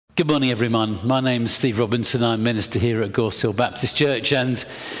Good morning, everyone. My name's Steve Robinson. I'm minister here at Gorse Hill Baptist Church, and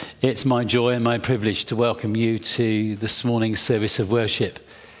it's my joy and my privilege to welcome you to this morning's service of worship.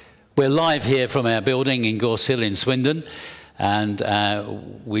 We're live here from our building in Gorse Hill in Swindon,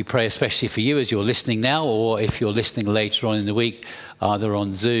 and we pray especially for you as you're listening now, or if you're listening later on in the week, either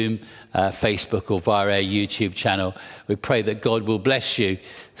on Zoom, Facebook, or via our YouTube channel. We pray that God will bless you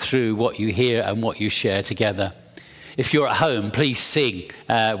through what you hear and what you share together. If you're at home, please sing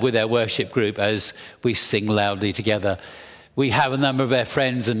with our worship group as we sing loudly together. We have a number of our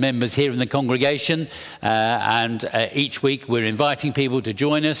friends and members here in the congregation, and each week we're inviting people to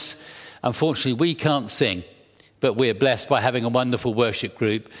join us. Unfortunately, we can't sing, but we're blessed by having a wonderful worship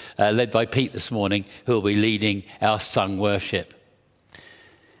group led by Pete this morning, who will be leading our sung worship.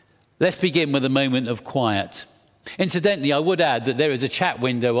 Let's begin with a moment of quiet. Incidentally, I would add that there is a chat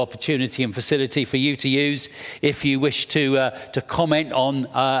window opportunity and facility for you to use if you wish to comment on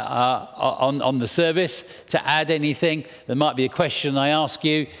the service, to add anything. There might be a question I ask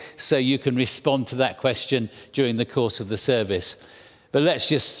you, so you can respond to that question during the course of the service. But let's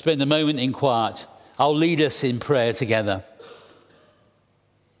just spend a moment in quiet. I'll lead us in prayer together.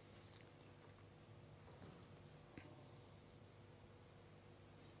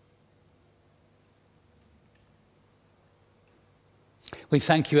 We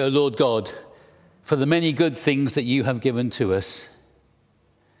thank you, O Lord God, for the many good things that you have given to us.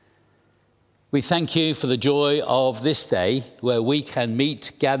 We thank you for the joy of this day where we can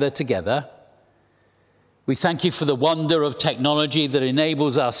meet, gather together. We thank you for the wonder of technology that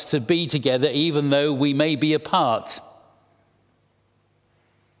enables us to be together even though we may be apart.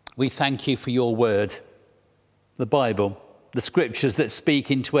 We thank you for your word, the Bible, the scriptures that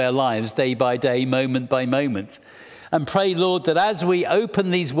speak into our lives day by day, moment by moment. And pray, Lord, that as we open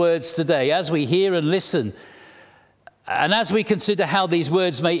these words today, as we hear and listen, and as we consider how these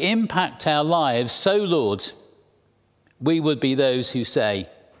words may impact our lives, so, Lord, we would be those who say,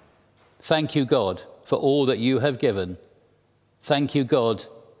 thank you, God, for all that you have given. Thank you, God,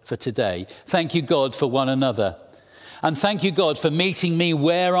 for today. Thank you, God, for one another. And thank you, God, for meeting me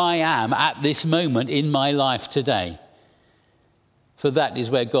where I am at this moment in my life today. For that is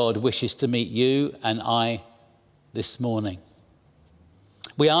where God wishes to meet you and I this morning.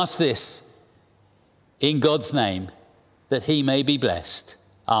 We ask this in God's name, that he may be blessed.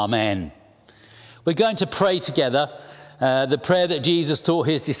 Amen. We're going to pray together the prayer that Jesus taught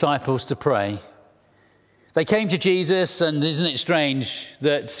his disciples to pray. They came to Jesus, and isn't it strange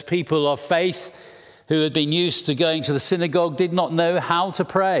that people of faith who had been used to going to the synagogue did not know how to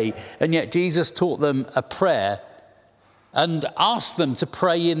pray, and yet Jesus taught them a prayer and asked them to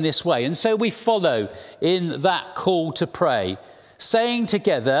pray in this way. And so we follow in that call to pray, saying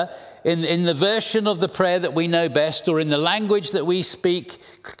together in the version of the prayer that we know best, or in the language that we speak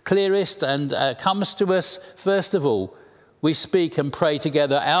clearest and comes to us first of all, we speak and pray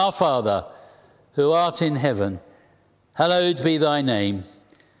together, Our Father, who art in heaven, hallowed be thy name.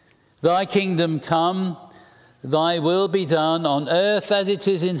 Thy kingdom come, thy will be done on earth as it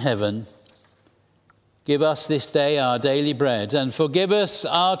is in heaven. Give us this day our daily bread, and forgive us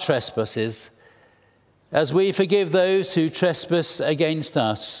our trespasses, as we forgive those who trespass against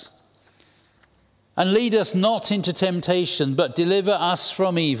us. And lead us not into temptation, but deliver us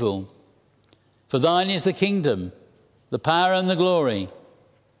from evil. For thine is the kingdom, the power and the glory,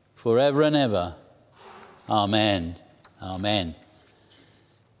 forever and ever. Amen. Amen.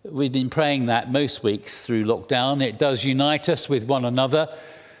 We've been praying that most weeks through lockdown. It does unite us with one another,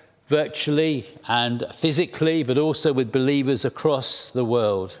 virtually and physically, but also with believers across the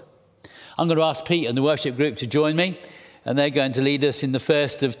world. I'm going to ask Pete and the worship group to join me, and they're going to lead us in the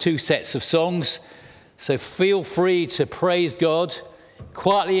first of two sets of songs. So feel free to praise God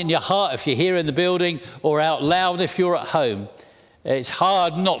quietly in your heart if you're here in the building, or out loud if you're at home. It's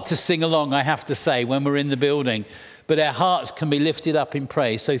hard not to sing along, I have to say, when we're in the building, but our hearts can be lifted up in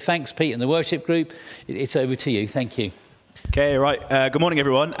praise. So thanks, Pete and the worship group. It's over to you. Thank you. Okay, right. Good morning,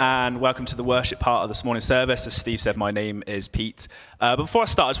 everyone, and welcome to the worship part of this morning's service. As Steve said, my name is Pete. But before I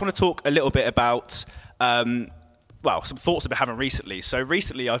start, I just want to talk a little bit about, some thoughts I've been having recently. So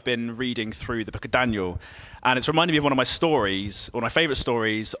recently, I've been reading through the book of Daniel, and it's reminded me of one of my stories, one of my favourite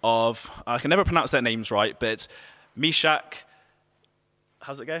stories of, I can never pronounce their names right, but it's Meshach,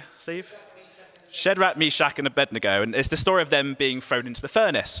 how's it go, Steve? Shadrach, Meshach, and Abednego, and it's the story of them being thrown into the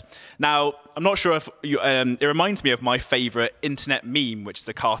furnace. Now, I'm not sure if it reminds me of my favourite internet meme, which is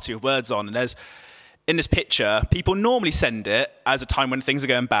a cartoon of words on, and there's, in this picture, people normally send it as a time when things are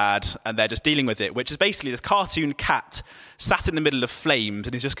going bad and they're just dealing with it, which is basically this cartoon cat sat in the middle of flames,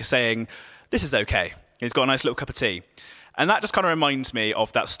 and he's just saying, this is okay. He's got a nice little cup of tea. And that just kind of reminds me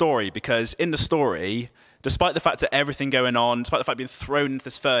of that story, because in the story, despite the fact that everything going on, despite the fact being thrown into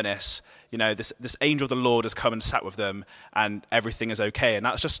this furnace, you know, this angel of the Lord has come and sat with them and everything is okay. And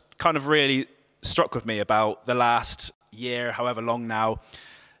that's just kind of really struck with me about the last year, however long now,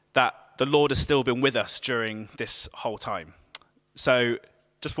 that the Lord has still been with us during this whole time. So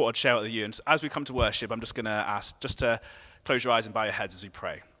just thought I'd share it with you. And as we come to worship, I'm just going to ask just to close your eyes and bow your heads as we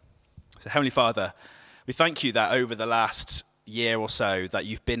pray. So Heavenly Father, we thank you that over the last year or so that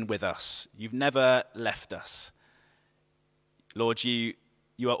you've been with us. You've never left us. Lord, you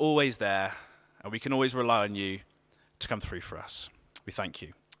are always there, and we can always rely on you to come through for us. We thank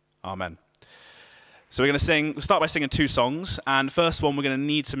you. Amen. So we'll start by singing 2 songs, and first one, we're going to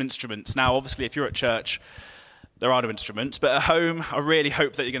need some instruments. Now, obviously, if you're at church, there are no instruments, but at home, I really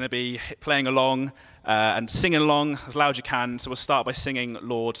hope that you're going to be playing along and singing along as loud as you can. So we'll start by singing,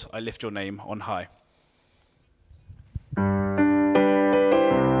 Lord, I Lift Your Name on High.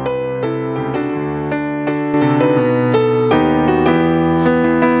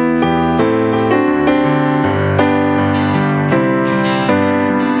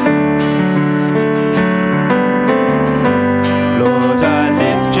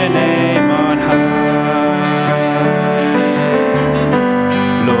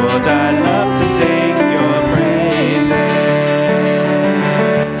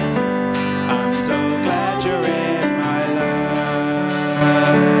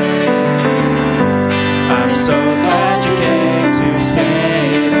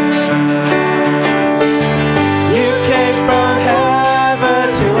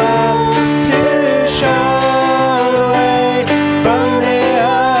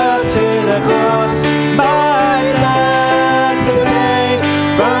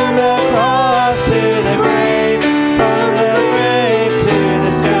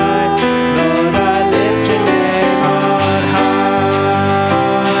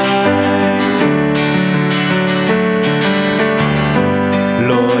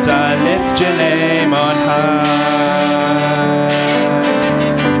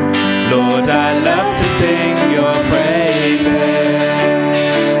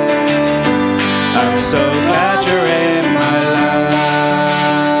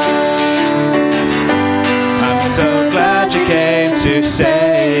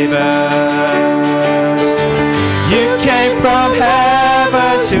 Save us. You came from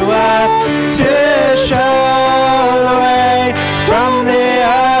heaven to earth to show the way, from the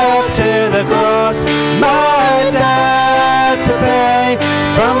earth to the cross, my debt to pay,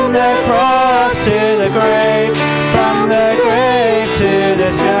 from the cross to the grave, from the grave to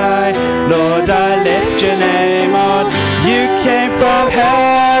the sky. Lord, I lift your name on. You came from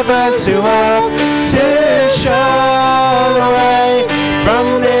heaven to earth to show the way,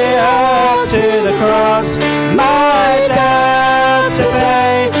 from the earth to the cross, my debt to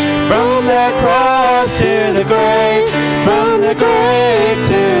pay, from the cross to the grave, from the grave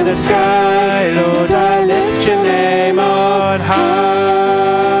to the sky. Lord, I lift your name on high.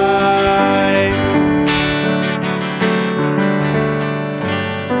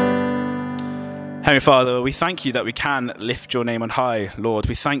 Heavenly Father, we thank you that we can lift your name on high, Lord.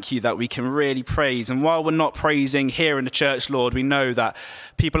 We thank you that we can really praise. And while we're not praising here in the church, Lord, we know that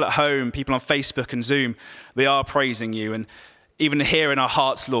people at home, people on Facebook and Zoom, they are praising you. And even here in our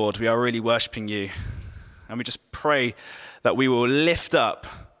hearts, Lord, we are really worshipping you. And we just pray that we will lift up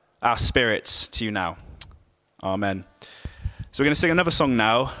our spirits to you now. Amen. So we're going to sing another song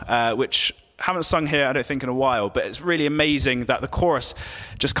now, which I haven't sung here, I don't think, in a while, but it's really amazing that the chorus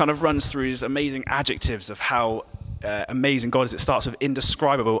just kind of runs through these amazing adjectives of how amazing God is. It starts with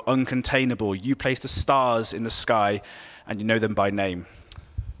indescribable, uncontainable. You place the stars in the sky and you know them by name.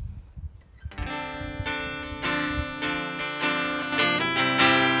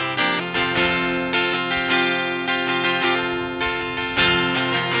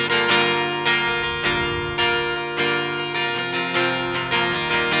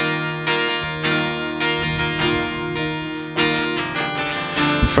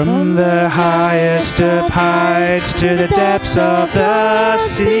 From the highest of heights to the depths of the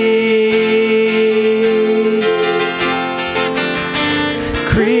sea,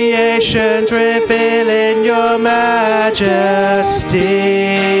 creation's revealing your majesty.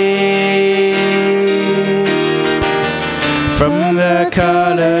 From the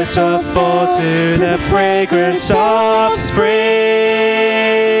colors of fall to the fragrance of spring,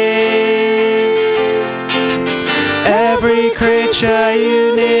 every creature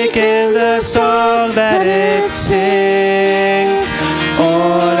unique in the song that it sings,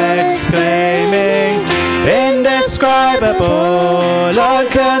 all exclaiming, indescribable,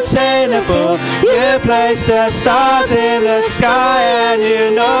 uncontainable, you placed the stars in the sky and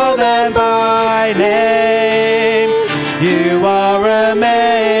you know them by name. You are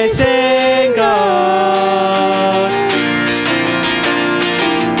amazing, God.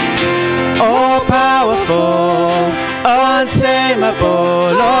 All powerful,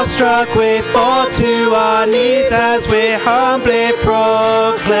 untamable, awestruck we fall to our knees as we humbly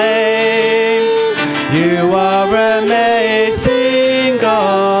proclaim. You are amazing,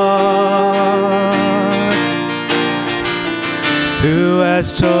 God. Who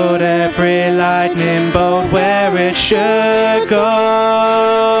has told every lightning bolt where it should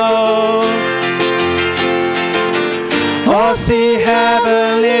go? Or see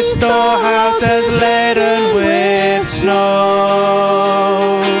heavenly storehouses laden with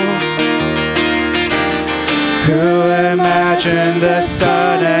snow? Who imagined the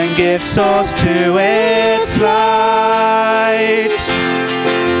sun and gives source to its light,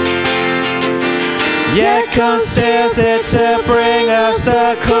 yet conceals it to bring us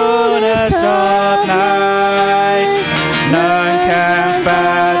the coolness of night? None can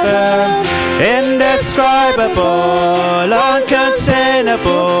fathom, indescribable,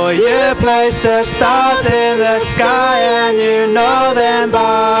 uncontainable. You place the stars in the sky and you know them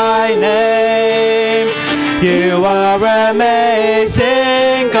by name. You are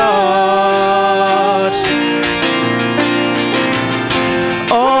amazing, God.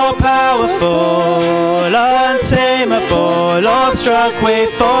 All powerful, untamable, awestruck we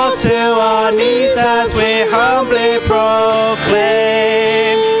fall to our knees as we humbly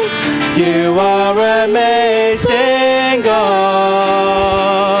proclaim. You are amazing,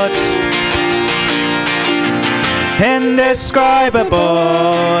 God.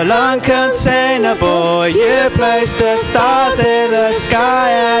 Indescribable, uncontainable, you place the stars in the sky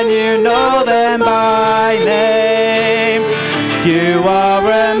and you know them by name. You are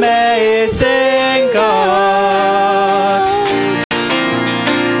amazing, God.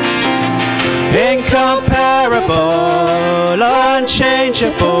 Incomparable,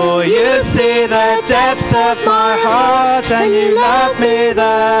 unchangeable, you see the depths of my heart and you love me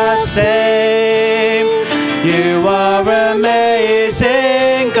the same. You are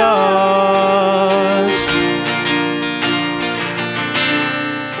amazing, God.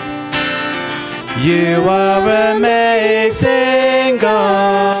 You are amazing,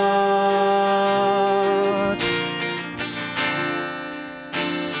 God.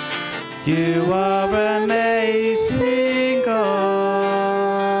 You are amazing, God.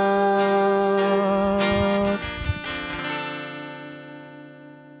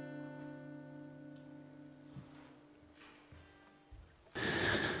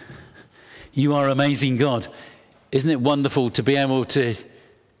 You are amazing, God. Isn't it wonderful to be able to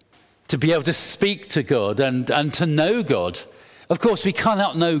speak to God and to know God? Of course, we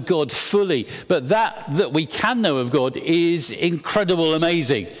cannot know God fully, but that we can know of God is incredible,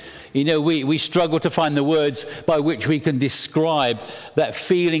 amazing. You know, we struggle to find the words by which we can describe that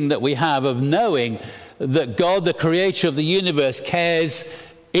feeling that we have of knowing that God, the creator of the universe, cares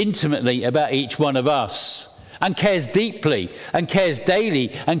intimately about each one of us, and cares deeply, and cares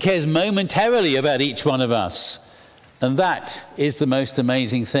daily, and cares momentarily about each one of us. And that is the most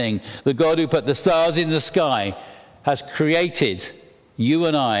amazing thing. The God who put the stars in the sky has created you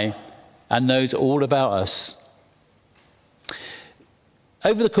and I and knows all about us.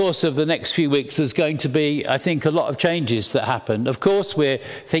 Over the course of the next few weeks, there's going to be, I think, a lot of changes that happen. Of course, we're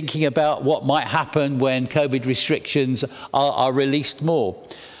thinking about what might happen when COVID restrictions are released more.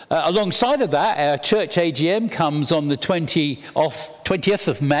 Alongside of that, our church AGM comes on the 20th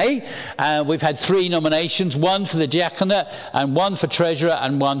of May. We've had 3 nominations, one for the diaconate and one for treasurer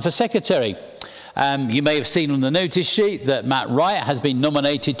and one for secretary. You may have seen on the notice sheet that Matt Wright has been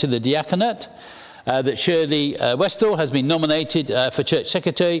nominated to the diaconate, that Shirley Westall has been nominated for church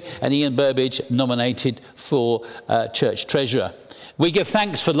secretary, and Ian Burbage nominated for church treasurer. We give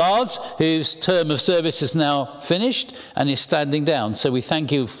thanks for Lars, whose term of service is now finished and is standing down. So we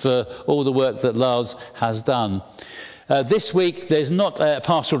thank you for all the work that Lars has done. This week, there's not a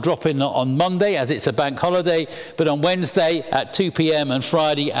pastoral drop-in on Monday, as it's a bank holiday, but on Wednesday at 2 p.m. and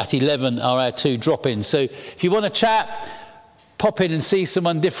Friday at 11 are our 2 drop-ins. So if you want to chat, pop in and see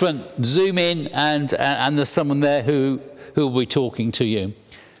someone different, zoom in, and there's someone there who will be talking to you.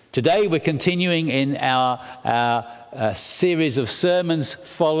 Today, we're continuing in our series of sermons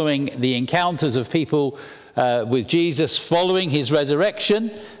following the encounters of people with Jesus following his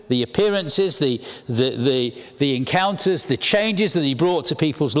resurrection, the appearances, the encounters, the changes that he brought to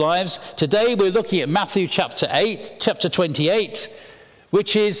people's lives. Today we're looking at Matthew chapter 28,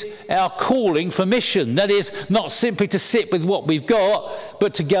 which is our calling for mission. That is, not simply to sit with what we've got,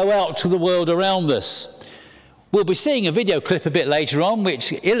 but to go out to the world around us. We'll be seeing a video clip a bit later on,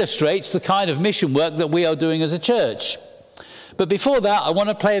 which illustrates the kind of mission work that we are doing as a church. But before that, I want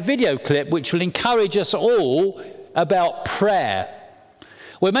to play a video clip which will encourage us all about prayer.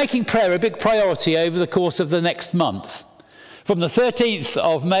 We're making prayer a big priority over the course of the next month. From the 13th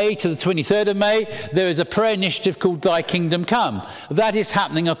of May to the 23rd of May, there is a prayer initiative called Thy Kingdom Come. That is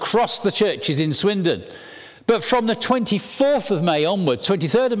happening across the churches in Swindon. But from the 24th of May onwards,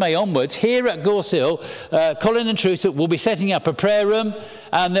 23rd of May onwards, here at Gorse Hill, Colin and Teresa will be setting up a prayer room,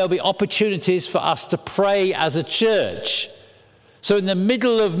 and there'll be opportunities for us to pray as a church. So in the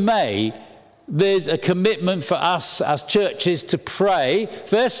middle of May, there's a commitment for us as churches to pray,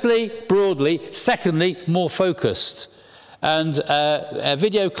 firstly, broadly, secondly, more focused. And a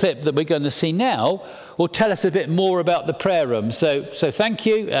video clip that we're going to see now will tell us a bit more about the prayer room. So thank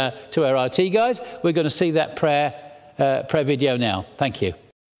you to our RT guys. We're going to see that prayer video now. Thank you.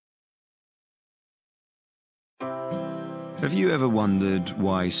 Have you ever wondered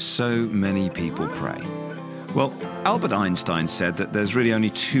why so many people pray? Well, Albert Einstein said that there's really only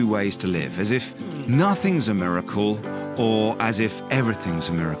two ways to live, as if nothing's a miracle or as if everything's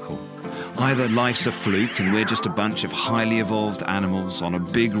a miracle. Either life's a fluke and we're just a bunch of highly evolved animals on a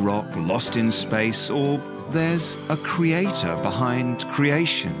big rock lost in space, or there's a creator behind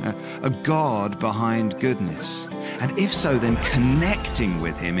creation, a God behind goodness. And if so, then connecting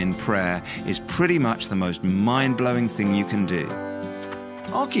with him in prayer is pretty much the most mind-blowing thing you can do.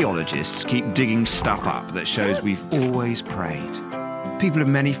 Archaeologists keep digging stuff up that shows we've always prayed. People of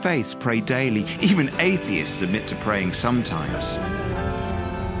many faiths pray daily. Even atheists admit to praying sometimes.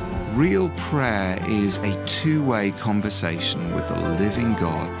 Real prayer is a two-way conversation with the living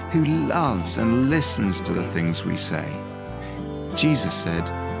God who loves and listens to the things we say. Jesus said,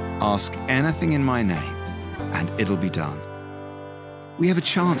 "Ask anything in my name, and it'll be done." We have a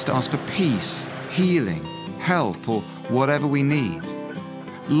chance to ask for peace, healing, help, or whatever we need.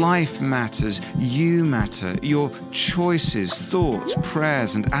 Life matters, you matter, your choices, thoughts,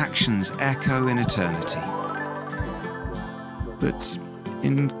 prayers, and actions echo in eternity. But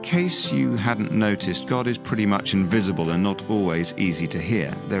in case you hadn't noticed, God is pretty much invisible and not always easy to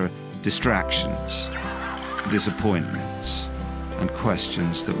hear. There are distractions, disappointments, and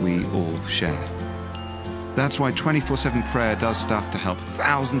questions that we all share. That's why 24/7 prayer does stuff to help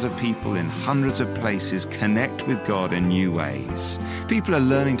thousands of people in hundreds of places connect with God in new ways. People are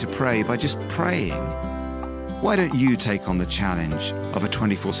learning to pray by just praying. Why don't you take on the challenge of a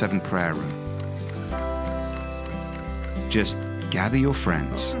 24/7 prayer room? Just gather your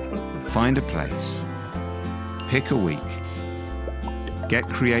friends, find a place, pick a week, get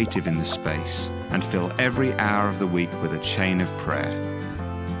creative in the space, and fill every hour of the week with a chain of prayer.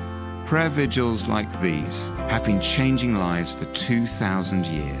 Prayer vigils like these have been changing lives for 2,000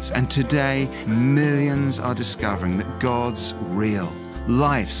 years, and today millions are discovering that God's real,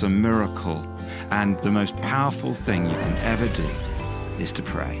 life's a miracle, and the most powerful thing you can ever do is to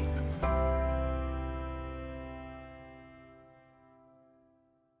pray.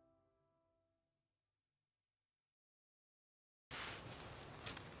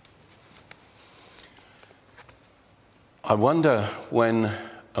 I wonder when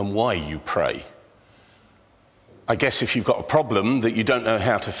and why you pray. I guess if you've got a problem that you don't know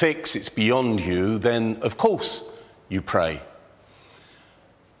how to fix, it's beyond you, then of course you pray.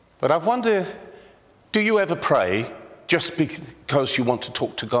 But I wonder, do you ever pray just because you want to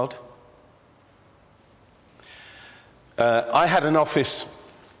talk to God? I had an office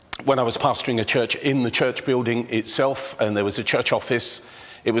when I was pastoring a church in the church building itself, and there was a church office.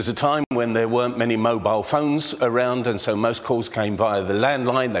 It was a time when there weren't many mobile phones around, and so most calls came via the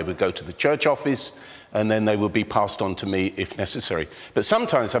landline. They would go to the church office, and then they would be passed on to me if necessary. But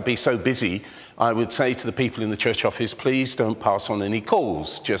sometimes I'd be so busy, I would say to the people in the church office, please don't pass on any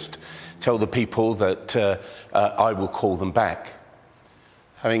calls. Just tell the people that I will call them back.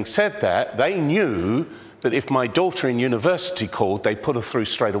 Having said that, they knew that if my daughter in university called, they'd put her through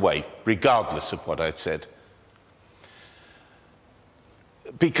straight away, regardless of what I'd said.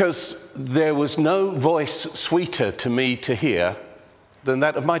 Because there was no voice sweeter to me to hear than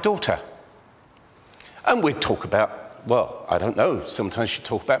that of my daughter. And we'd talk about, well, I don't know, sometimes she'd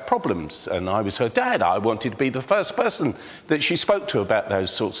talk about problems, and I was her dad. I wanted to be the first person that she spoke to about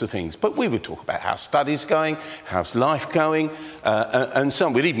those sorts of things. But we would talk about how's studies going, how's life going, and so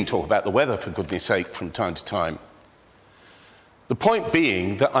on. We'd even talk about the weather, for goodness sake, from time to time. The point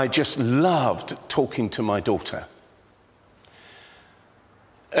being that I just loved talking to my daughter.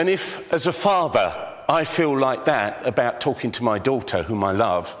 And if, as a father, I feel like that about talking to my daughter, whom I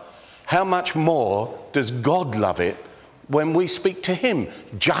love, how much more does God love it when we speak to him,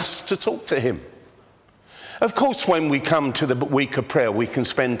 just to talk to him? Of course, when we come to the week of prayer, we can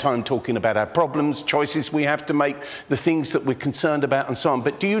spend time talking about our problems, choices we have to make, the things that we're concerned about, and so on.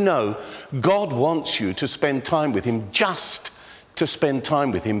 But do you know, God wants you to spend time with him, just to spend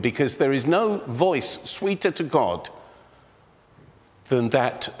time with him, because there is no voice sweeter to God than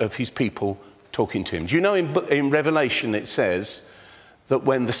that of his people talking to him. Do you know in Revelation it says that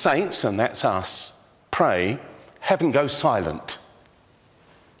when the saints, and that's us, pray, heaven goes silent.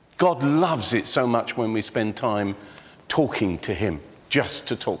 God loves it so much when we spend time talking to him, just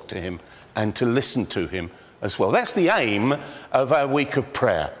to talk to him and to listen to him as well. That's the aim of our week of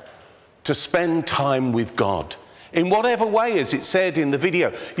prayer, to spend time with God. In whatever way, as it said in the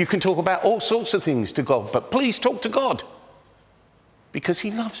video, you can talk about all sorts of things to God, but please talk to God, because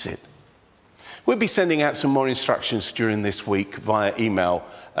he loves it. We'll be sending out some more instructions during this week via email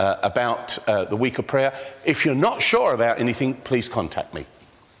about the week of prayer. If you're not sure about anything, please contact me.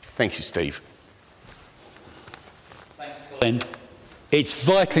 Thank you, Steve. Thanks, Colin. It's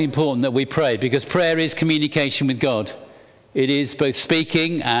vitally important that we pray, because prayer is communication with God. It is both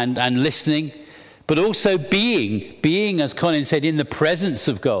speaking and listening, but also being, as Colin said, in the presence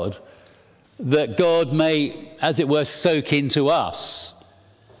of God, that God may, as it were, soak into us.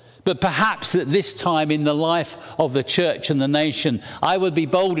 But perhaps at this time in the life of the church and the nation, I would be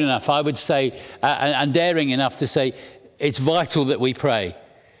bold enough, I would say, and daring enough to say, it's vital that we pray.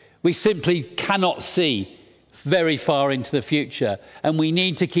 We simply cannot see very far into the future, and we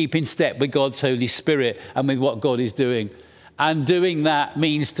need to keep in step with God's Holy Spirit and with what God is doing. And doing that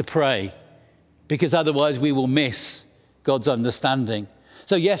means to pray, because otherwise we will miss God's understanding.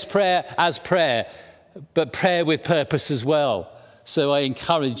 So yes, prayer as prayer, but prayer with purpose as well. So I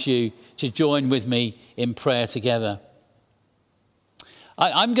encourage you to join with me in prayer together.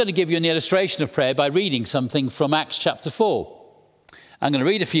 I'm going to give you an illustration of prayer by reading something from Acts chapter 4. I'm going to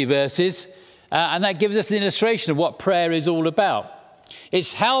read a few verses, and that gives us an illustration of what prayer is all about.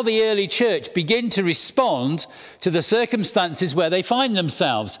 It's how the early church begin to respond to the circumstances where they find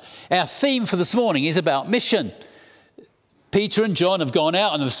themselves. Our theme for this morning is about mission. Peter and John have gone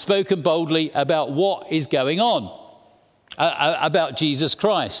out and have spoken boldly about what is going on, about Jesus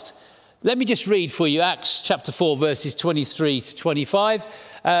Christ. Let me just read for you Acts chapter 4, verses 23 to 25,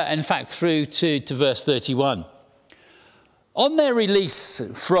 in fact, through to verse 31. On their release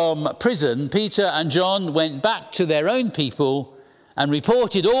from prison, Peter and John went back to their own people and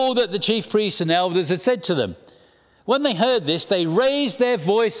reported all that the chief priests and elders had said to them. When they heard this, they raised their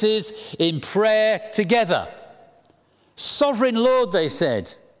voices in prayer together. Sovereign Lord, they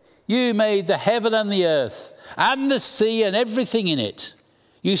said, you made the heaven and the earth and the sea and everything in it.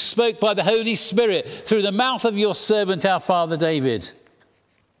 You spoke by the Holy Spirit through the mouth of your servant, our father David.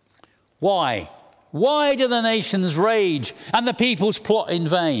 Why? Why do the nations rage and the peoples plot in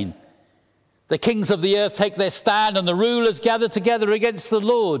vain? The kings of the earth take their stand and the rulers gather together against the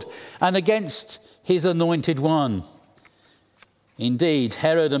Lord and against his anointed one. Indeed,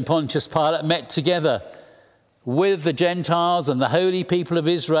 Herod and Pontius Pilate met together with the Gentiles and the holy people of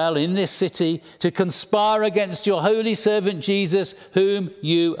Israel in this city to conspire against your holy servant Jesus, whom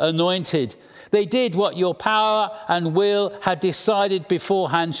you anointed. They did what your power and will had decided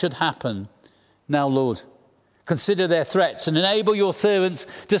beforehand should happen. Now, Lord, consider their threats and enable your servants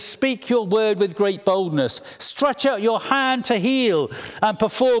to speak your word with great boldness. Stretch out your hand to heal and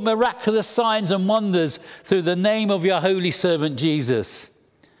perform miraculous signs and wonders through the name of your holy servant Jesus.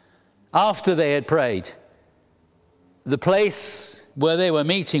 After they had prayed, the place where they were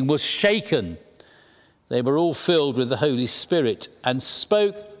meeting was shaken. They were all filled with the Holy Spirit and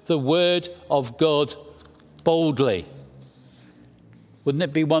spoke the word of God boldly. Wouldn't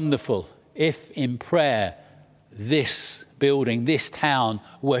it be wonderful if in prayer this building, this town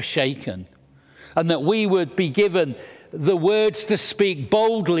were shaken, and that we would be given the words to speak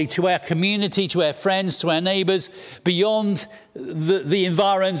boldly to our community, to our friends, to our neighbours, beyond the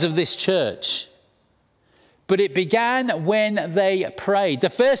environs of this church. But it began when they prayed. The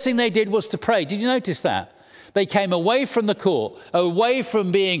first thing they did was to pray. Did you notice that? They came away from the court, away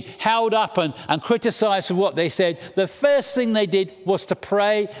from being held up and criticised for what they said. The first thing they did was to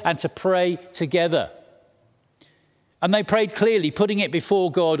pray, and to pray together. And they prayed clearly, putting it before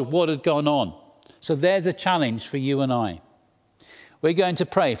God what had gone on. So there's a challenge for you and I. We're going to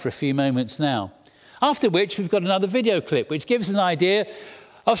pray for a few moments now. After which, we've got another video clip, which gives an idea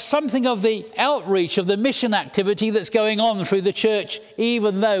of something of the outreach, of the mission activity that's going on through the church,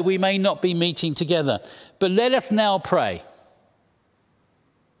 even though we may not be meeting together. But let us now pray.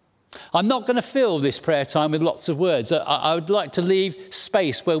 I'm not going to fill this prayer time with lots of words. I would like to leave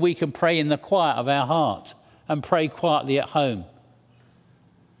space where we can pray in the quiet of our heart and pray quietly at home.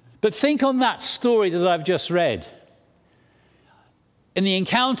 But think on that story that I've just read. In the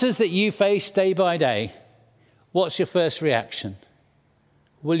encounters that you face day by day, what's your first reaction?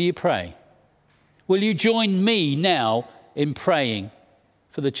 Will you pray? Will you join me now in praying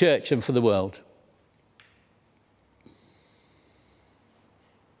for the church and for the world?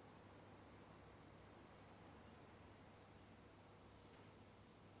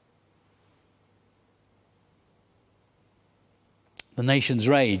 The nations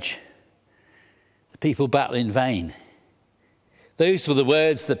rage. The people battle in vain. Those were the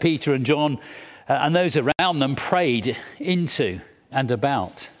words that Peter and John and those around them prayed into and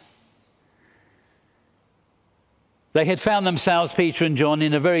about. They had found themselves, Peter and John,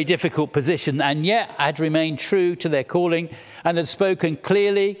 in a very difficult position, and yet had remained true to their calling and had spoken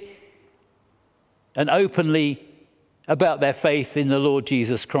clearly and openly about their faith in the Lord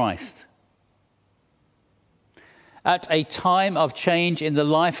Jesus Christ. At a time of change in the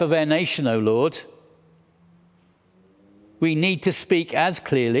life of our nation, O Lord, we need to speak as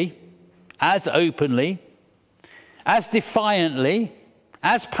clearly, as openly, as defiantly,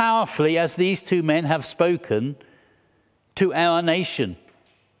 as powerfully as these two men have spoken to our nation,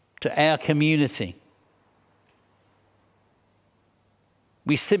 to our community.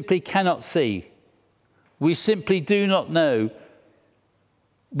 We simply cannot see. We simply do not know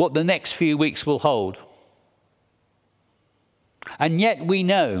what the next few weeks will hold. And yet we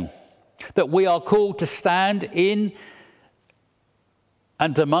know that we are called to stand in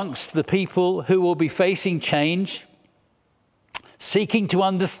and amongst the people who will be facing change, seeking to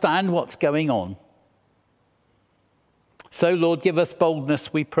understand what's going on. So, Lord, give us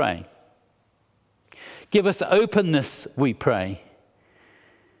boldness, we pray. Give us openness, we pray.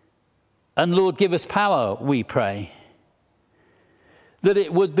 And, Lord, give us power, we pray. That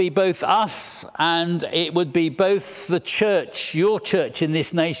it would be both us and it would be both the church, your church in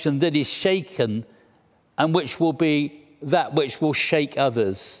this nation, that is shaken and which will be that which will shake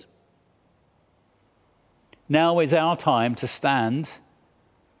others. Now is our time to stand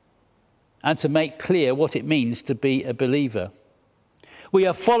and to make clear what it means to be a believer. We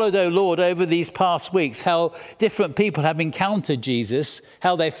have followed, O Lord, over these past weeks how different people have encountered Jesus,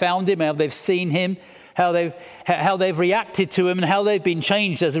 how they found him, how they've seen him, how they've reacted to him, and how they've been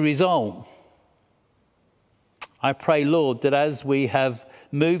changed as a result. I pray, Lord, that as we have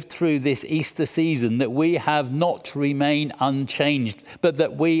moved through this Easter season, that we have not remained unchanged, but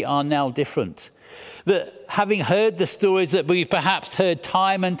that we are now different. That having heard the stories that we've perhaps heard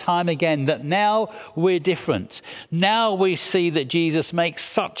time and time again, that now we're different. Now we see that Jesus makes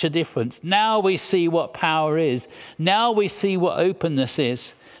such a difference. Now we see what power is. Now we see what openness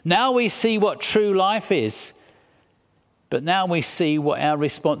is. Now we see what true life is. But now we see what our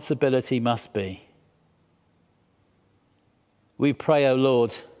responsibility must be. We pray, O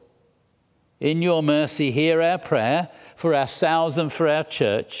Lord, in your mercy, hear our prayer for ourselves and for our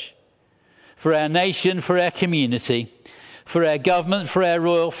church, for our nation, for our community, for our government, for our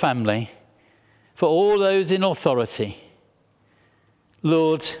royal family, for all those in authority.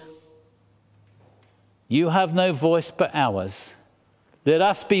 Lord, you have no voice but ours. Let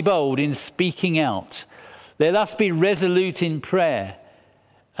us be bold in speaking out. Let us be resolute in prayer.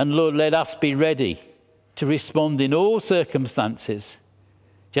 And Lord, let us be ready to respond in all circumstances,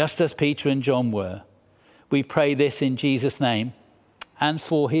 just as Peter and John were. We pray this in Jesus' name and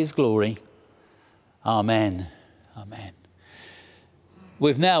for his glory. Amen. Amen.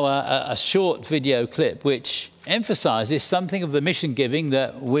 We've now a short video clip which emphasises something of the mission giving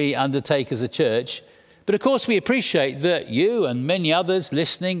that we undertake as a church. But of course, we appreciate that you and many others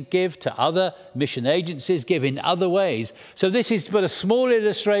listening give to other mission agencies, give in other ways. So this is but a small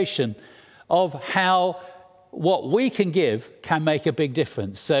illustration of how what we can give can make a big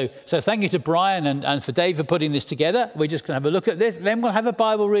difference. So thank you to Brian and for Dave for putting this together. We're just going to have a look at this. Then we'll have a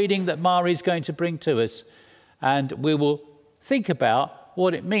Bible reading that Mari is going to bring to us. And we will think about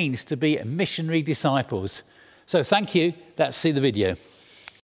what it means to be missionary disciples. So thank you. Let's see the video.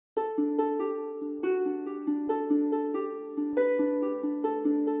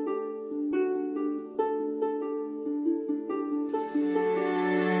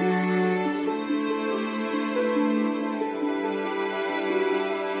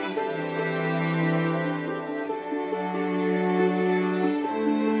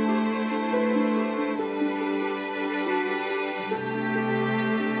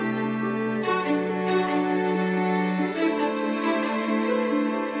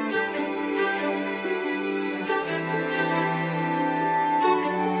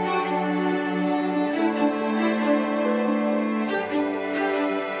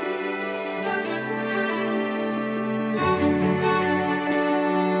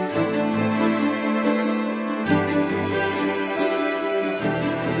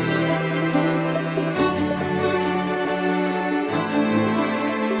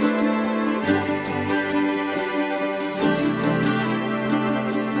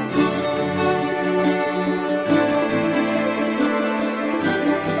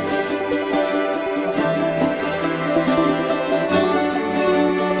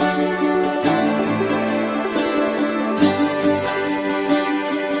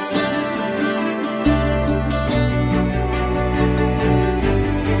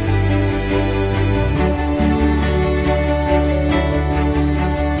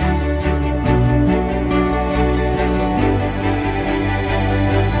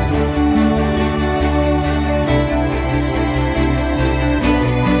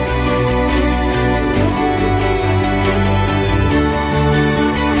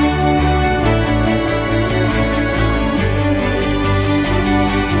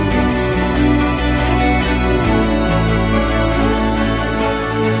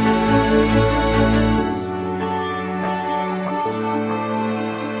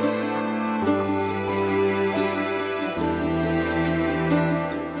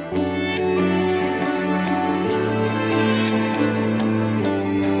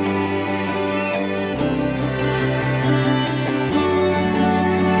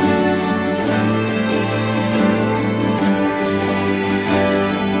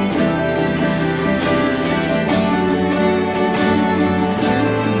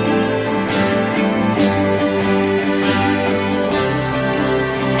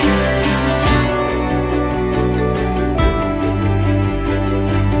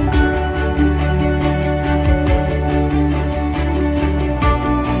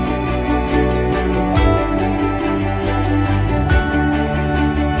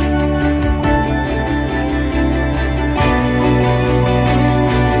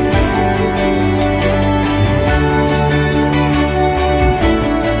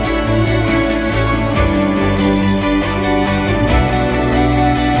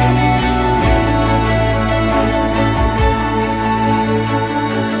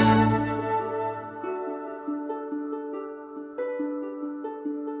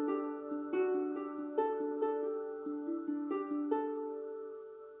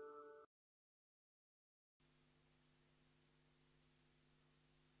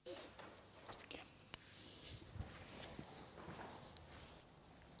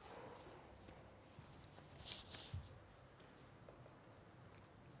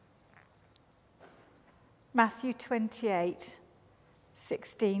 Matthew 28,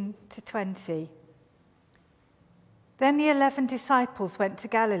 16 to 20. Then the 11 disciples went to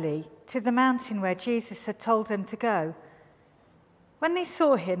Galilee, to the mountain where Jesus had told them to go. When they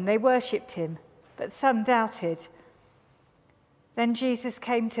saw him, they worshipped him, but some doubted. Then Jesus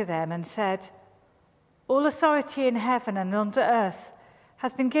came to them and said, "All authority in heaven and on earth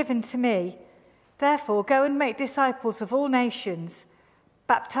has been given to me. Therefore, go and make disciples of all nations,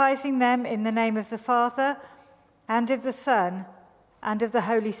 baptizing them in the name of the Father and of the Son and of the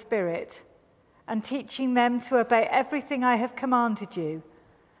Holy Spirit, and teaching them to obey everything I have commanded you.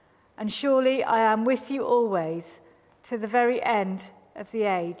 And surely I am with you always, to the very end of the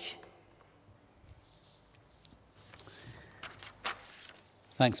age."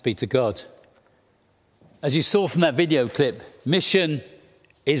 Thanks be to God. As you saw from that video clip, mission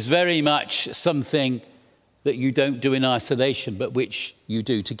is very much something that you don't do in isolation, but which you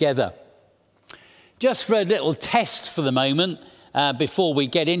do together. Just for a little test for the moment, before we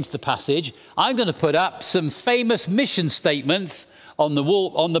get into the passage, I'm going to put up some famous mission statements on the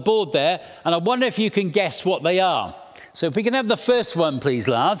wall, on the board there, and I wonder if you can guess what they are. So if we can have the first one, please,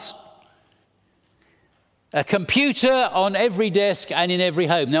 Lars. A computer on every desk and in every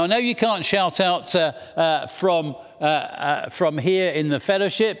home. Now, I know you can't shout out from here in the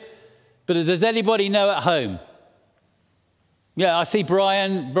fellowship, but does anybody know at home? Yeah, I see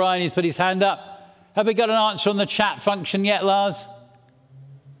Brian. Brian has put his hand up. Have we got an answer on the chat function yet, Lars?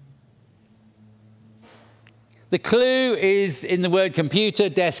 The clue is in the word computer,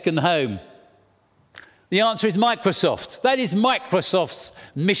 desk and home. The answer is Microsoft. That is Microsoft's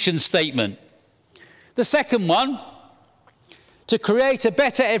mission statement. The second one, to create a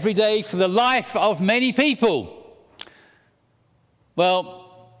better everyday for the life of many people. Well,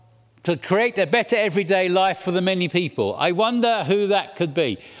 to create a better everyday life for the many people. I wonder who that could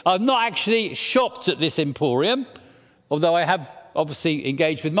be. I've not actually shopped at this emporium, although I have obviously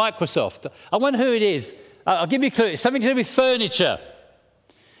engaged with Microsoft. I wonder who it is. I'll give you a clue. It's something to do with furniture.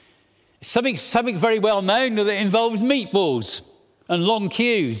 It's something very well known that involves meatballs and long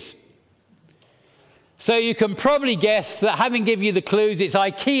queues. So you can probably guess that, having given you the clues, it's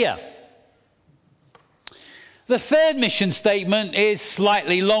IKEA. The third mission statement is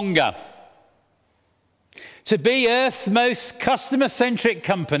slightly longer. To be Earth's most customer-centric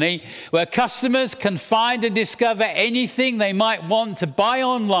company, where customers can find and discover anything they might want to buy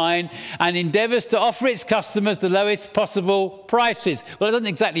online, and endeavours to offer its customers the lowest possible prices. Well, it doesn't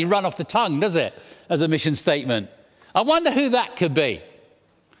exactly run off the tongue, does it, as a mission statement? I wonder who that could be.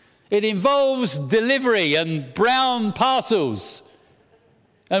 It involves delivery and brown parcels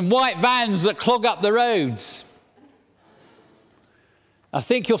and white vans that clog up the roads. I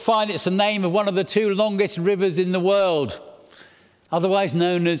think you'll find it's the name of one of the two longest rivers in the world, otherwise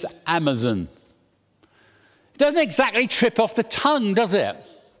known as Amazon. It doesn't exactly trip off the tongue, does it?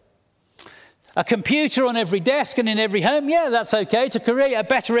 A computer on every desk and in every home, yeah, that's okay. To create a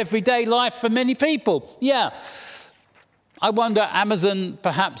better everyday life for many people, yeah. I wonder, Amazon,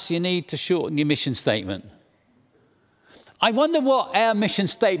 perhaps you need to shorten your mission statement. I wonder what our mission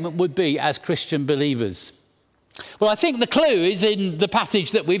statement would be as Christian believers. Well, I think the clue is in the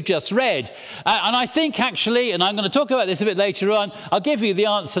passage that we've just read. And I think actually, and I'm going to talk about this a bit later on, I'll give you the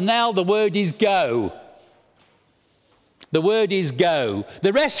answer now. The word is go. The word is go.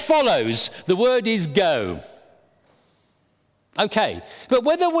 The rest follows. The word is go. Okay, but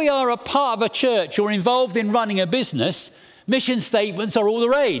whether we are a part of a church or involved in running a business, mission statements are all the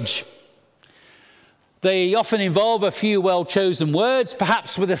rage. They often involve a few well-chosen words,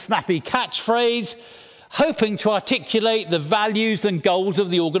 perhaps with a snappy catchphrase, hoping to articulate the values and goals of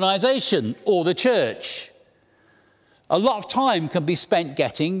the organisation or the church. A lot of time can be spent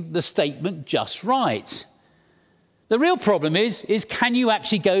getting the statement just right. The real problem is can you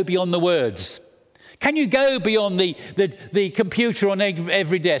actually go beyond the words? Can you go beyond the computer on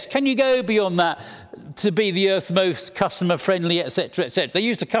every desk? Can you go beyond that to be the Earth's most customer-friendly, etc., etc.? They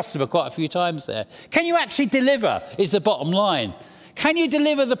used the customer quite a few times there. Can you actually deliver is the bottom line. Can you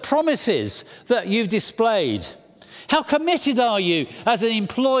deliver the promises that you've displayed? How committed are you as an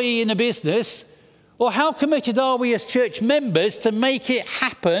employee in a business? Or how committed are we as church members to make it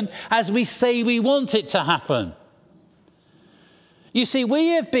happen as we say we want it to happen? You see, we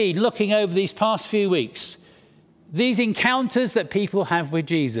have been looking over these past few weeks, these encounters that people have with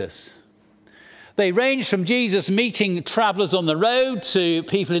Jesus. They range from Jesus meeting travellers on the road, to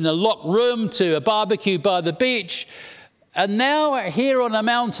people in a locked room, to a barbecue by the beach. And now here on a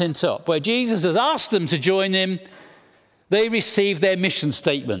mountaintop where Jesus has asked them to join him, they receive their mission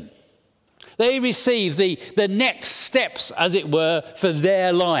statement. They receive the next steps, as it were, for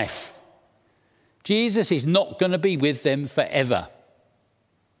their life. Jesus is not going to be with them forever.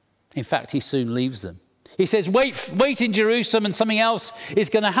 In fact, he soon leaves them. He says, wait in Jerusalem and something else is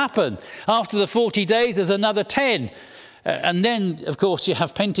going to happen. After the 40 days, there's another 10. And then, of course, you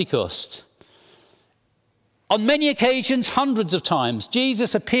have Pentecost. On many occasions, hundreds of times,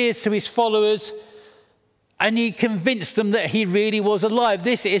 Jesus appears to his followers and he convinced them that he really was alive.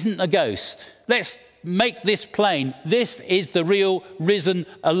 This isn't a ghost. Let's make this plain. This is the real risen,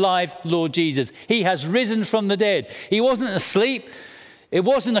 alive Lord Jesus. He has risen from the dead. He wasn't asleep. It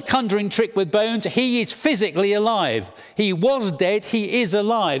wasn't a conjuring trick with bones. He is physically alive. He was dead. He is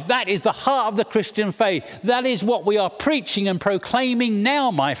alive. That is the heart of the Christian faith. That is what we are preaching and proclaiming now,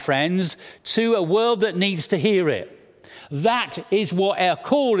 my friends, to a world that needs to hear it. That is what our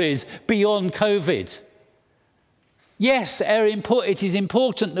call is beyond COVID. Yes, it is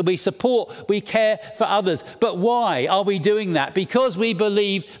important that we support, we care for others. But why are we doing that? Because we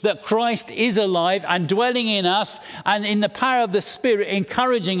believe that Christ is alive and dwelling in us and in the power of the Spirit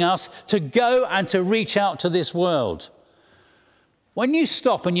encouraging us to go and to reach out to this world. When you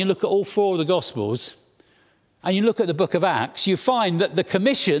stop and you look at all four of the Gospels and you look at the book of Acts, you find that the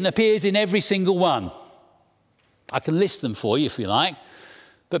commission appears in every single one. I can list them for you if you like.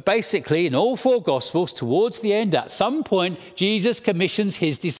 But basically, in all four Gospels, towards the end, at some point, Jesus commissions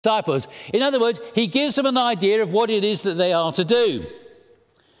his disciples. In other words, he gives them an idea of what it is that they are to do.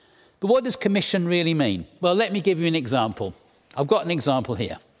 But what does commission really mean? Well, let me give you an example. I've got an example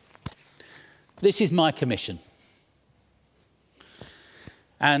here. This is my commission.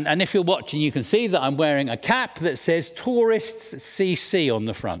 And if you're watching, you can see that I'm wearing a cap that says Tourists CC on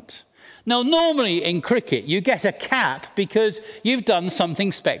the front. Now, normally in cricket, you get a cap because you've done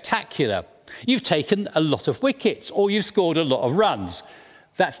something spectacular. You've taken a lot of wickets or you've scored a lot of runs.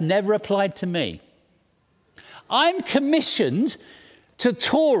 That's never applied to me. I'm commissioned to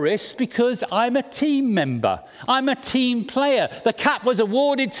tourists because I'm a team member. I'm a team player. The cap was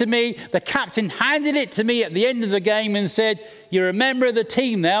awarded to me. The captain handed it to me at the end of the game and said, "You're a member of the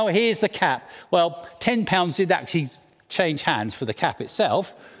team now. Here's the cap." Well, £10 did actually change hands for the cap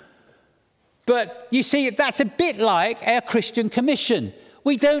itself. But you see, that's a bit like our Christian commission.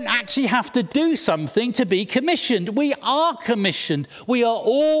 We don't actually have to do something to be commissioned. We are commissioned. We are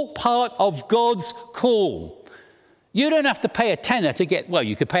all part of God's call. You don't have to pay a tenner to get, well,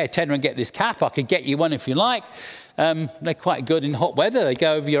 you could pay a tenner and get this cap. I could get you one if you like. They're quite good in hot weather. They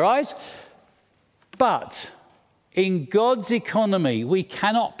go over your eyes. But in God's economy, we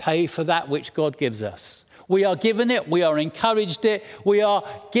cannot pay for that which God gives us. We are given it, we are encouraged it, we are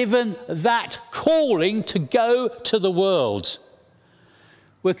given that calling to go to the world.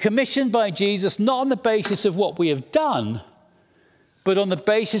 We're commissioned by Jesus not on the basis of what we have done, but on the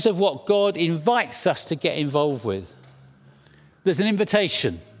basis of what God invites us to get involved with. There's an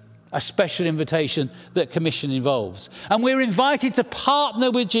invitation, a special invitation that commission involves. And we're invited to partner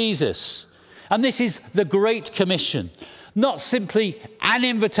with Jesus. And this is the Great Commission, not simply an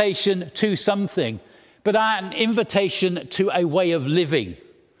invitation to something, but an invitation to a way of living.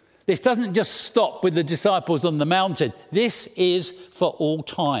 This doesn't just stop with the disciples on the mountain. This is for all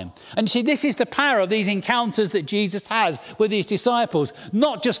time. And you see, this is the power of these encounters that Jesus has with his disciples,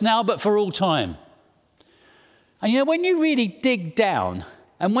 not just now, but for all time. And you know, when you really dig down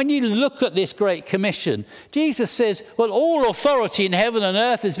and when you look at this Great Commission, Jesus says, well, all authority in heaven and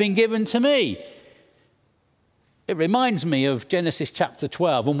earth has been given to me. It reminds me of Genesis chapter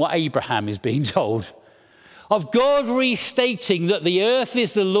 12 and what Abraham is being told. Of God restating that the earth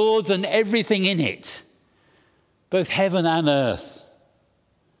is the Lord's and everything in it, both heaven and earth.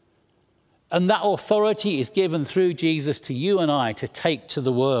 And that authority is given through Jesus to you and I to take to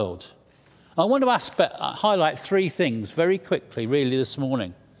the world. I want to highlight three things very quickly, really, this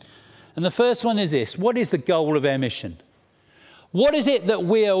morning. And the first one is this: what is the goal of our mission? What is it that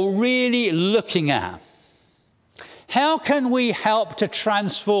we are really looking at? How can we help to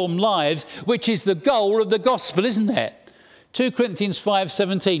transform lives, which is the goal of the gospel, isn't it? 2 Corinthians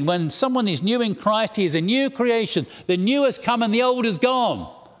 5:17, when someone is new in Christ, he is a new creation. The new has come and the old is gone.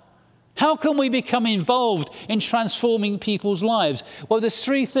 How can we become involved in transforming people's lives? Well, there's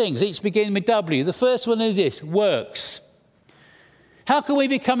three things, each beginning with W. The first one is this: works. How can we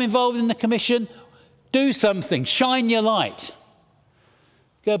become involved in the commission? Do something, shine your light.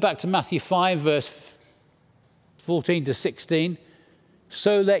 Go back to Matthew 5, verse 14 to 16.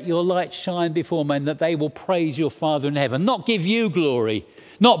 So let your light shine before men that they will praise your Father in heaven. Not give you glory,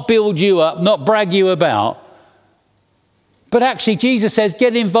 not build you up, not brag you about. But actually Jesus says,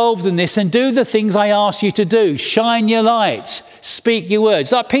 get involved in this and do the things I ask you to do. Shine your lights, speak your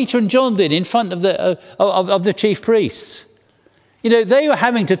words, like Peter and John did in front of the chief priests. You know, they were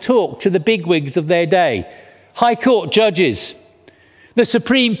having to talk to the bigwigs of their day, high court judges. The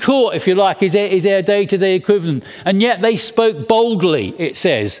Supreme Court, if you like, is their day-to-day equivalent. And yet they spoke boldly, it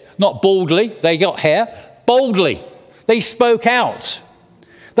says. Not baldly, they got hair. Boldly. They spoke out.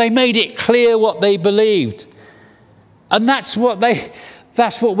 They made it clear what they believed. And that's what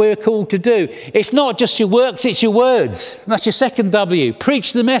we're called to do. It's not just your works, it's your words. And that's your second W.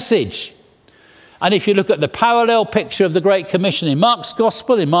 Preach the message. And if you look at the parallel picture of the Great Commission in Mark's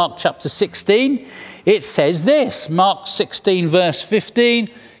Gospel, in Mark chapter 16, it says this, Mark 16 verse 15,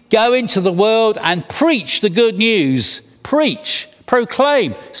 go into the world and preach the good news. Preach,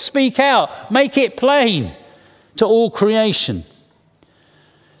 proclaim, speak out, make it plain to all creation.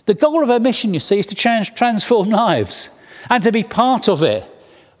 The goal of our mission, you see, is to transform lives and to be part of it.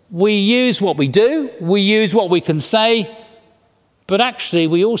 We use what we do, we use what we can say, but actually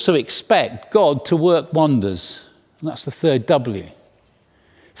we also expect God to work wonders. And that's the third W.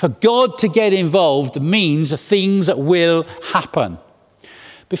 For God to get involved means things will happen.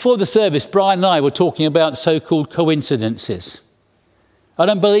 Before the service, Brian and I were talking about so-called coincidences. I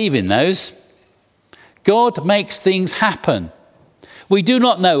don't believe in those. God makes things happen. We do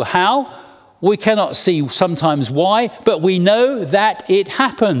not know how. We cannot see sometimes why, but we know that it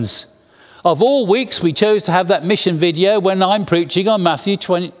happens. Of all weeks, we chose to have that mission video when I'm preaching on Matthew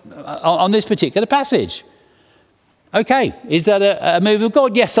 20, on this particular passage. Okay, is that a move of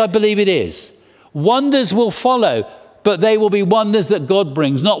God? Yes, I believe it is. Wonders will follow, but they will be wonders that God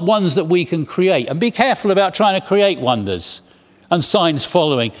brings, not ones that we can create. And be careful about trying to create wonders and signs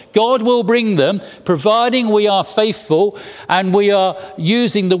following. God will bring them, providing we are faithful and we are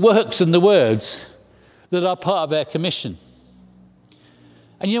using the works and the words that are part of our commission.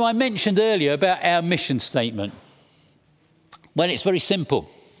 And you know, I mentioned earlier about our mission statement. Well, it's very simple.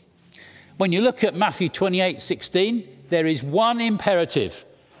 When you look at Matthew 28:16, there is one imperative.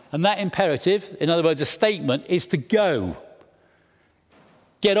 And that imperative, in other words, a statement, is to go.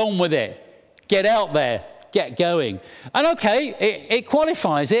 Get on with it. Get out there. Get going. And okay, it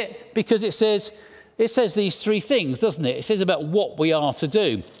qualifies it because it says these three things, doesn't it? It says about what we are to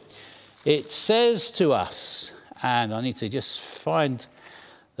do. It says to us, and I need to just find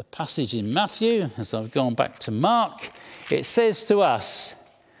the passage in Matthew as I've gone back to Mark. It says to us,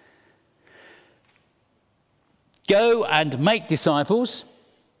 go and make disciples,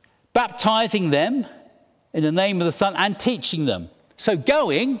 baptizing them in the name of the Son and teaching them. So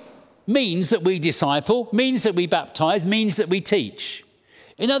going means that we disciple, means that we baptize, means that we teach.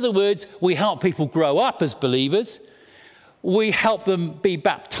 In other words, we help people grow up as believers. We help them be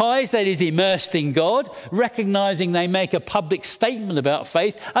baptized, that is, immersed in God, recognizing they make a public statement about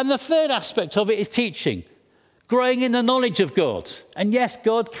faith. And the third aspect of it is teaching, growing in the knowledge of God. And yes,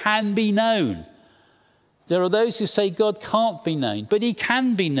 God can be known. There are those who say God can't be known, but he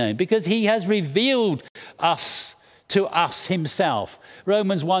can be known because he has revealed us to us himself.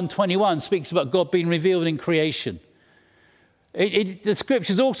 Romans 1:21 speaks about God being revealed in creation. The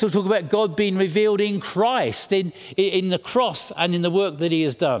scriptures also talk about God being revealed in Christ, in the cross and in the work that he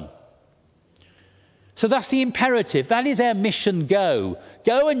has done. So that's the imperative. That is our mission, go.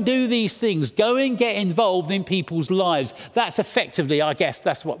 Go and do these things. Go and get involved in people's lives. That's effectively, I guess,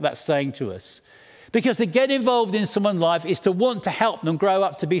 that's what that's saying to us. Because to get involved in someone's life is to want to help them grow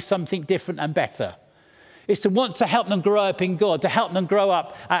up to be something different and better. It's to want to help them grow up in God, to help them grow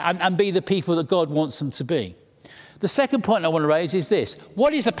up and be the people that God wants them to be. The second point I want to raise is this.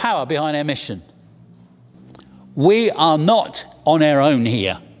 What is the power behind our mission? We are not on our own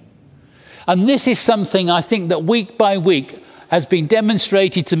here. And this is something I think that week by week has been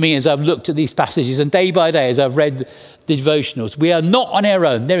demonstrated to me as I've looked at these passages and day by day as I've read the devotionals. We are not on our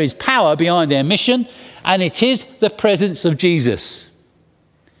own. There is power behind our mission, and it is the presence of Jesus.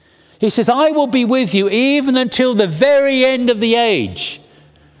 He says, I will be with you even until the very end of the age.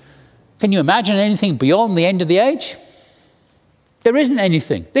 Can you imagine anything beyond the end of the age? There isn't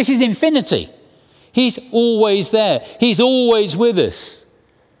anything. This is infinity. He's always there. He's always with us.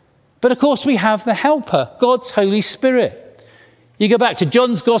 But of course we have the helper, God's Holy Spirit. You go back to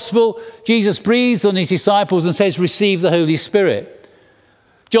John's Gospel, Jesus breathes on his disciples and says, receive the Holy Spirit.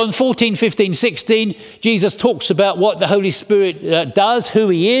 John 14, 15, 16, Jesus talks about what the Holy Spirit does, who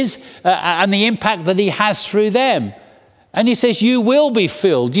he is, and the impact that he has through them. And he says, you will be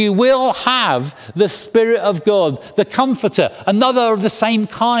filled. You will have the Spirit of God, the Comforter. Another of the same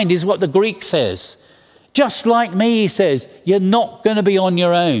kind is what the Greek says. Just like me, he says, you're not going to be on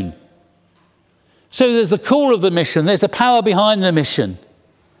your own. So there's the call of the mission. There's the power behind the mission.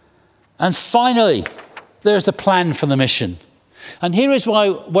 And finally, there's the plan for the mission. And here is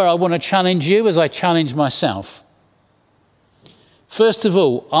where I want to challenge you as I challenge myself. First of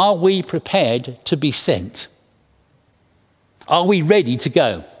all, are we prepared to be sent? Are we ready to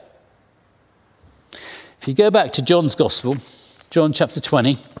go? If you go back to John's Gospel, John chapter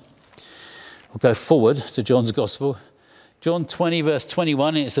 20, we'll go forward to John's Gospel. John 20, verse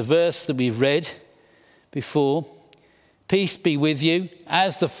 21, it's a verse that we've read before. Peace be with you.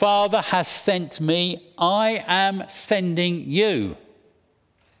 As the Father has sent me, I am sending you.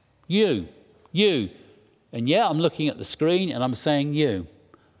 You. And yeah, I'm looking at the screen and I'm saying you.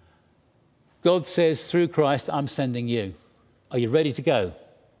 God says through Christ, I'm sending you. Are you ready to go?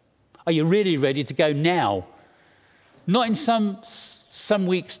 Are you really ready to go now? Not in some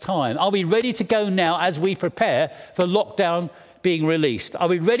weeks' time. Are we ready to go now as we prepare for lockdown being released? Are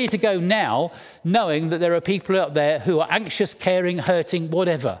we ready to go now, knowing that there are people out there who are anxious, caring, hurting,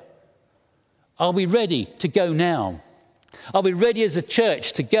 whatever? Are we ready to go now? Are we ready as a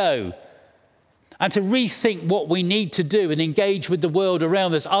church to go and to rethink what we need to do and engage with the world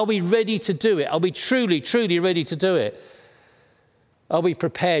around us? Are we ready to do it? Are we truly, truly ready to do it? Are we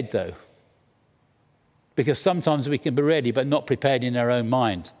prepared, though? Because sometimes we can be ready but not prepared in our own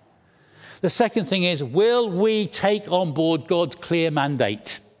mind. The second thing is, will we take on board God's clear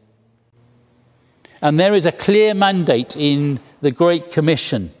mandate? And there is a clear mandate in the Great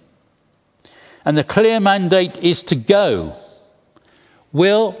Commission. And the clear mandate is to go.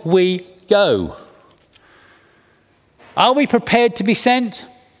 Will we go? Are we prepared to be sent?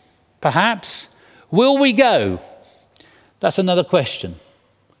 Perhaps. Will we go? That's another question.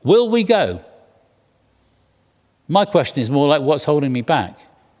 Will we go? My question is more like, what's holding me back?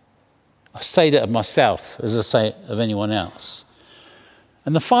 I say that of myself as I say it of anyone else.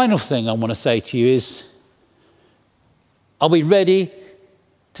 And the final thing I want to say to you is, are we ready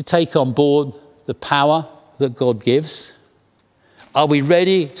to take on board the power that God gives? Are we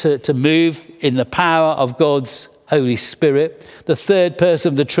ready to move in the power of God's Holy Spirit, the third person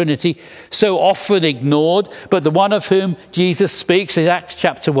of the Trinity, so often ignored, but the one of whom Jesus speaks in Acts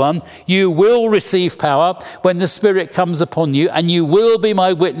chapter 1, you will receive power when the Spirit comes upon you, and you will be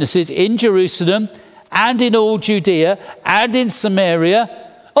my witnesses in Jerusalem and in all Judea and in Samaria,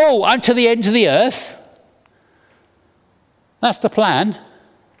 and to the end of the earth. That's the plan.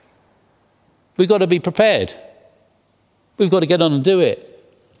 We've got to be prepared. We've got to get on and do it.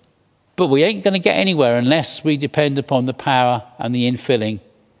 But we ain't going to get anywhere unless we depend upon the power and the infilling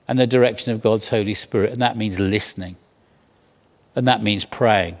and the direction of God's Holy Spirit. And that means listening. And that means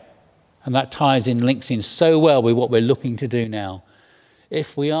praying. And that links in so well with what we're looking to do now.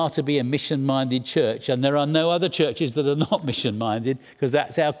 If we are to be a mission-minded church, and there are no other churches that are not mission-minded, because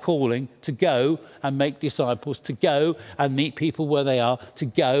that's our calling, to go and make disciples, to go and meet people where they are, to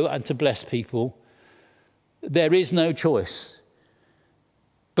go and to bless people, there is no choice.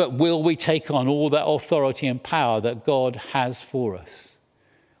 But will we take on all that authority and power that God has for us?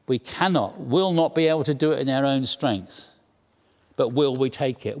 We will not be able to do it in our own strength. But will we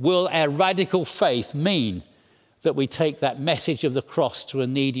take it? Will our radical faith mean that we take that message of the cross to a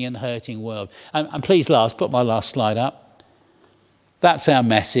needy and hurting world? And please, put my last slide up. That's our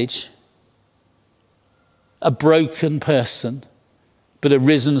message. A broken person, but a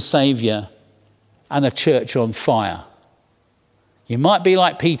risen Saviour and a church on fire. You might be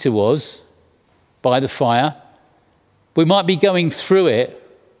like Peter was, by the fire. We might be going through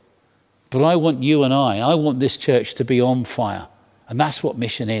it, but I want you and I want this church to be on fire. And that's what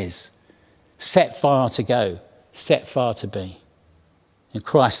mission is. Set fire to go, set fire to be. In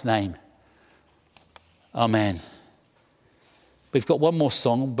Christ's name, amen. We've got one more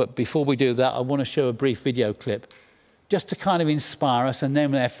song, but before we do that, I want to show a brief video clip just to kind of inspire us, and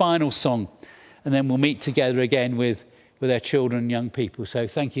then their final song. And then we'll meet together again with our children and young people. So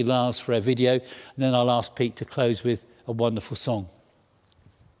thank you, Lars, for our video. And then I'll ask Pete to close with a wonderful song.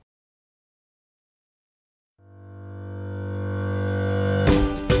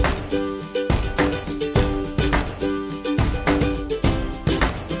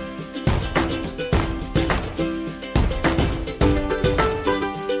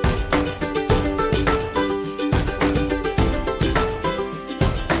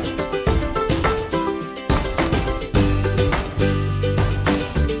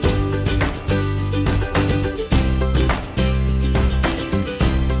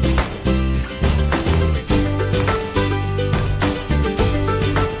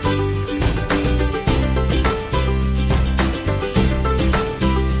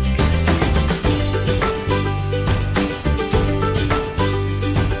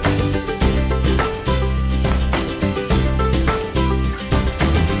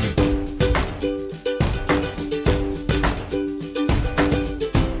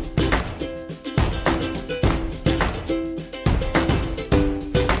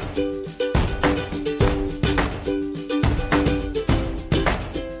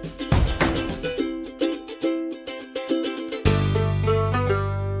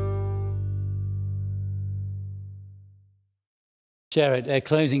 Jared, our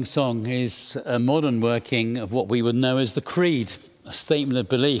closing song is a modern working of what we would know as the Creed, a statement of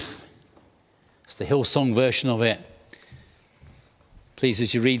belief. It's the Hillsong version of it. Please,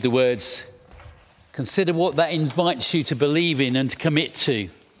 as you read the words, consider what that invites you to believe in and to commit to.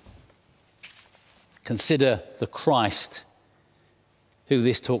 Consider the Christ who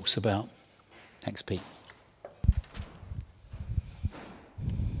this talks about. Thanks, Pete.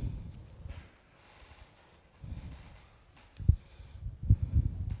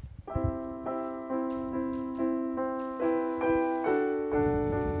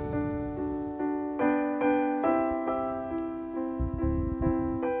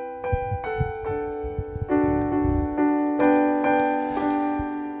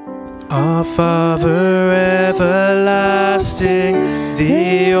 Our Father everlasting,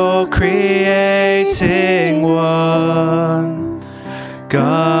 the all-creating one,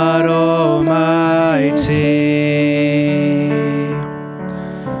 God Almighty,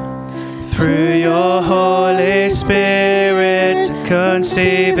 through your Holy Spirit,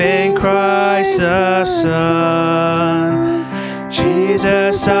 conceiving Christ the Son,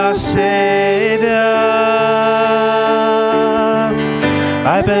 Jesus our Saviour.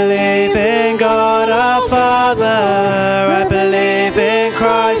 I believe in God our Father, I believe in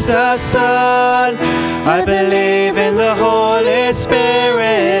Christ the Son, I believe in the Holy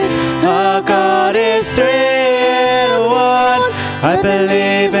Spirit, our God is three in one. I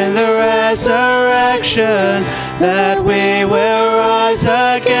believe in the resurrection, that we will rise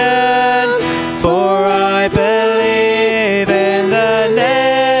again, for I believe in the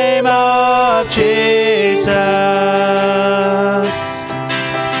name of Jesus.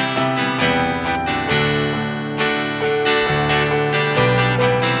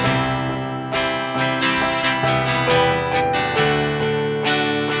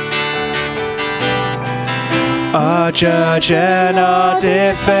 Our judge and our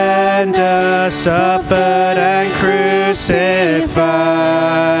defender, suffered and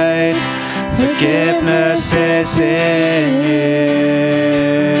crucified. Forgiveness is in you.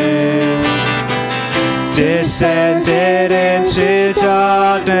 Descended into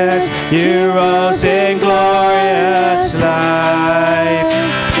darkness, you rose in glorious life,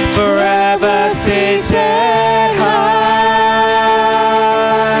 forever seated high.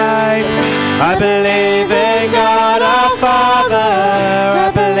 I believe in God our Father,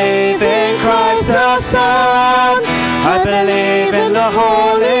 I believe in Christ the Son, I believe in the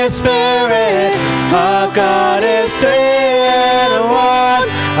Holy Spirit, our God is three in one.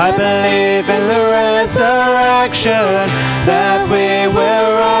 I believe in the resurrection, that we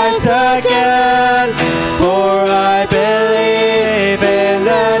will rise again, for I believe in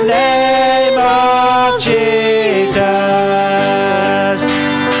the name of Jesus.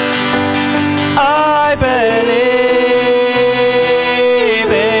 I believe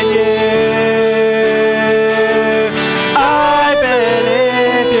in you. I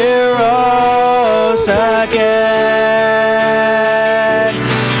believe you rose again.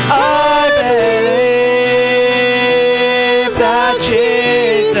 I believe that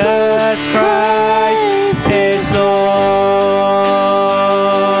Jesus Christ is Lord.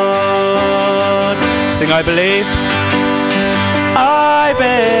 Sing, I believe. I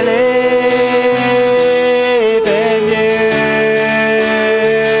believe.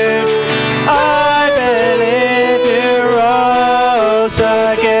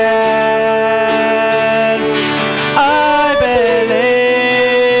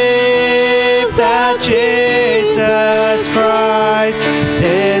 Jesus Christ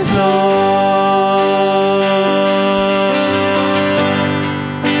is Lord.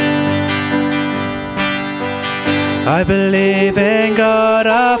 I believe in God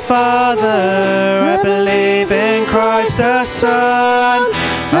our Father, I believe in Christ the Son,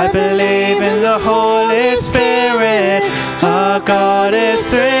 I believe in the Holy Spirit, our God is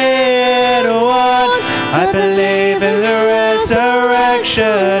three in one. I believe in the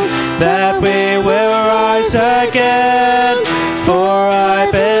resurrection, that we will rise again, for I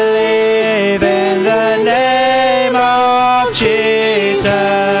believe in the name of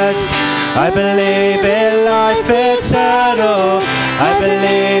Jesus. I believe in life eternal, I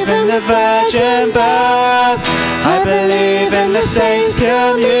believe in the virgin birth, I believe in the saints'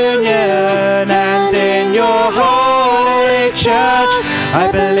 communion, and in your holy church. I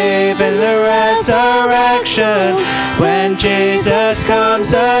believe in the resurrection, when Jesus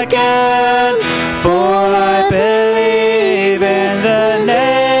comes again, for I believe